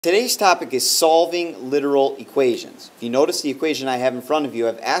Today's topic is solving literal equations. If you notice the equation I have in front of you,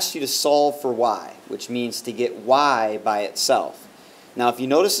 I've asked you to solve for y, which means to get y by itself. Now if you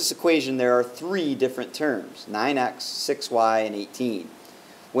notice this equation, there are three different terms, 9x, 6y, and 18.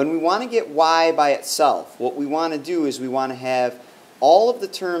 When we want to get y by itself, what we want to do is we want to have all of the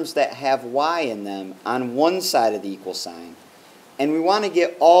terms that have y in them on one side of the equal sign, and we want to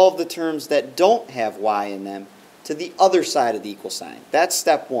get all of the terms that don't have y in them to the other side of the equal sign. That's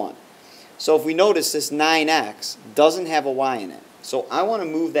step one. So if we notice, this 9x doesn't have a y in it. So I want to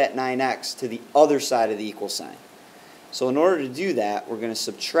move that 9x to the other side of the equal sign. So in order to do that, we're going to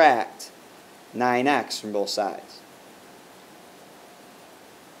subtract 9x from both sides.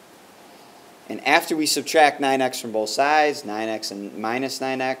 And after we subtract 9x from both sides, 9x and minus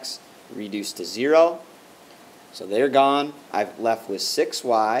 9x reduce to 0. So they're gone. I've left with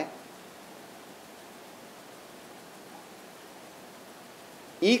 6y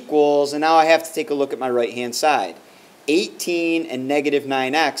equals, and now I have to take a look at my right hand side. 18 and negative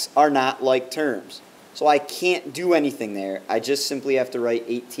 9x are not like terms. So I can't do anything there. I just simply have to write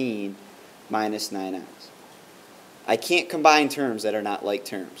 18 minus 9x. I can't combine terms that are not like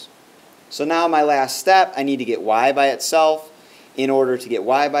terms. So now my last step, I need to get y by itself. In order to get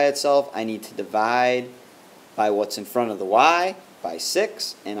y by itself, I need to divide by what's in front of the y, by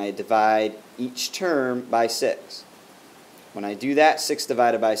 6, and I divide each term by 6. When I do that, 6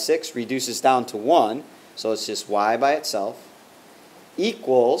 divided by 6 reduces down to 1, so it's just y by itself,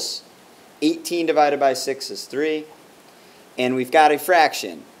 equals 18 divided by 6 is 3, and we've got a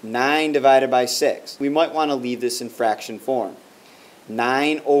fraction, 9 divided by 6. We might want to leave this in fraction form.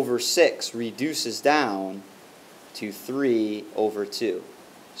 9 over 6 reduces down to 3 over 2,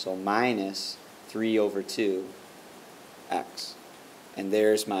 so minus 3 over 2x. And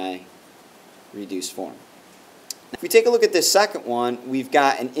there's my reduced form. If we take a look at this second one, we've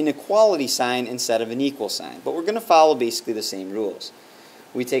got an inequality sign instead of an equal sign. But we're going to follow basically the same rules.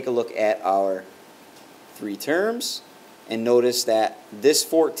 We take a look at our three terms and notice that this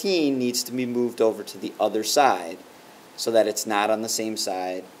 14 needs to be moved over to the other side so that it's not on the same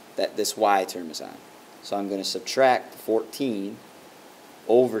side that this y term is on. So I'm going to subtract the 14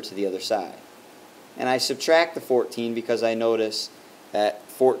 over to the other side. And I subtract the 14 because I notice that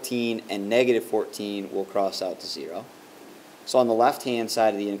 14 and negative 14 will cross out to 0. So on the left-hand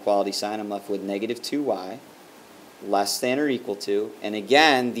side of the inequality sign, I'm left with negative 2y less than or equal to, and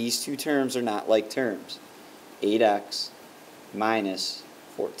again, these two terms are not like terms, 8x minus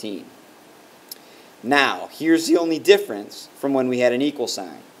 14. Now, here's the only difference from when we had an equal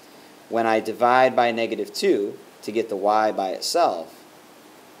sign. When I divide by negative 2 to get the y by itself,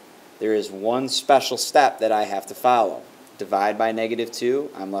 there is one special step that I have to follow. Divide by negative 2,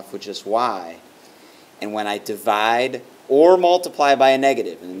 I'm left with just y. And when I divide or multiply by a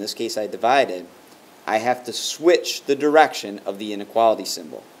negative, and in this case I divided, I have to switch the direction of the inequality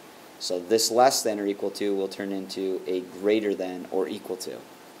symbol. So this less than or equal to will turn into a greater than or equal to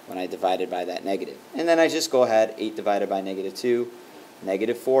when I divided by that negative. And then I just go ahead, 8 divided by negative 2,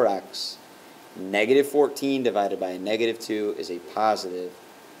 negative 4x. Negative 14 divided by a negative 2 is a positive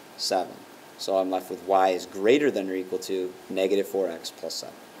 7. So I'm left with y is greater than or equal to negative 4x plus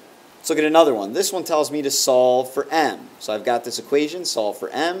 7. Let's look at another one. This one tells me to solve for m. So I've got this equation, solve for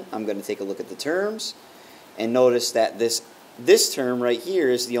m. I'm going to take a look at the terms and notice that this term right here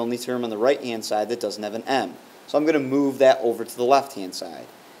is the only term on the right-hand side that doesn't have an m. So I'm going to move that over to the left-hand side.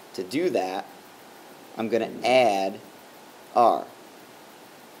 To do that, I'm going to add r.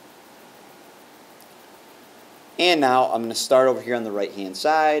 And now I'm going to start over here on the right-hand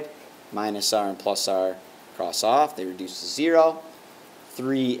side. Minus r and plus r cross off. They reduce to 0.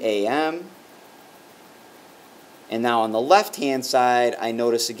 3am. And now on the left-hand side, I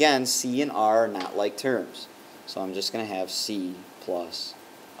notice again c and r are not like terms. So I'm just going to have c plus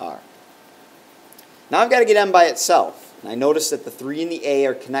r. Now I've got to get m by itself. And I notice that the 3 and the a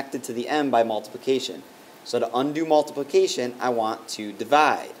are connected to the m by multiplication. So to undo multiplication, I want to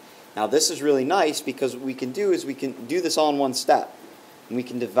divide. Now this is really nice because what we can do is we can do this all in one step. And we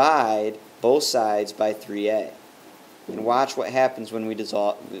can divide both sides by 3a. And watch what happens when we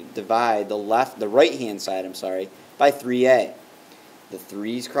divide the right-hand side, by 3a. The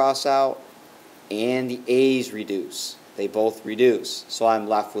 3's cross out and the a's reduce. They both reduce. So I'm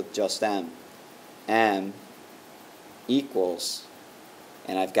left with just m. m equals,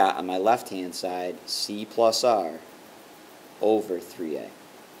 and I've got on my left-hand side c plus r over 3a.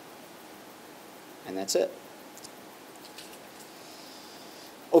 And that's it.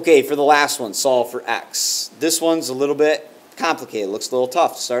 Okay, for the last one, solve for x. This one's a little bit complicated. Looks a little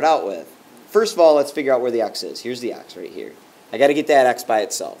tough to start out with. First of all, let's figure out where the x is. Here's the x right here. I got to get that x by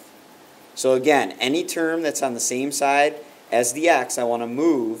itself. So again, any term that's on the same side as the x, I want to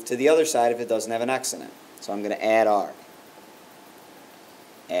move to the other side if it doesn't have an x in it. So I'm going to add r.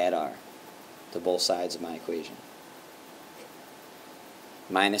 Add r to both sides of my equation.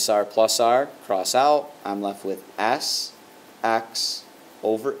 Minus r plus r, cross out. I'm left with s x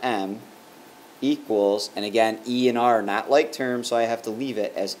over m equals, and again, e and r are not like terms, so I have to leave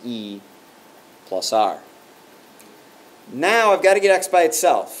it as e plus r. Now I've got to get x by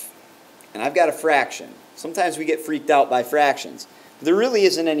itself, and I've got a fraction. Sometimes we get freaked out by fractions. But there really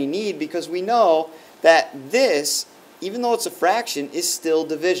isn't any need because we know that this, even though it's a fraction, is still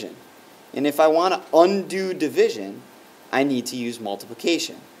division. And if I want to undo division, I need to use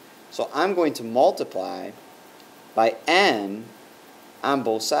multiplication. So I'm going to multiply by m on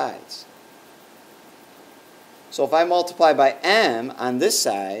both sides. So if I multiply by m on this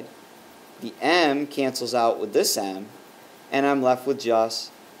side, the m cancels out with this m, and I'm left with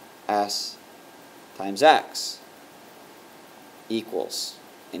just s times x equals.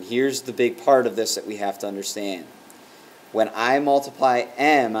 And here's the big part of this that we have to understand. When I multiply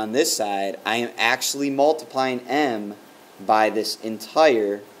m on this side, I am actually multiplying m by this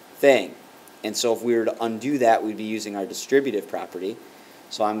entire thing. And so if we were to undo that, we'd be using our distributive property.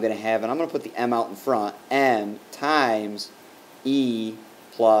 So I'm going to have, and I'm going to put the m out in front, m times e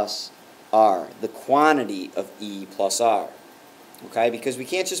plus r, the quantity of e plus r. Okay, because we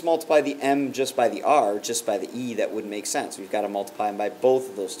can't just multiply the m just by the r, just by the e. That wouldn't make sense. We've got to multiply them by both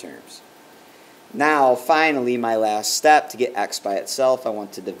of those terms. Now, finally, my last step to get x by itself, I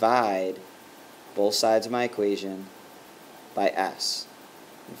want to divide both sides of my equation by s.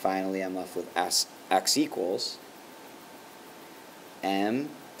 And finally, I'm left with x equals m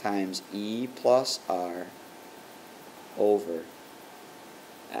times e plus r over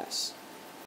s.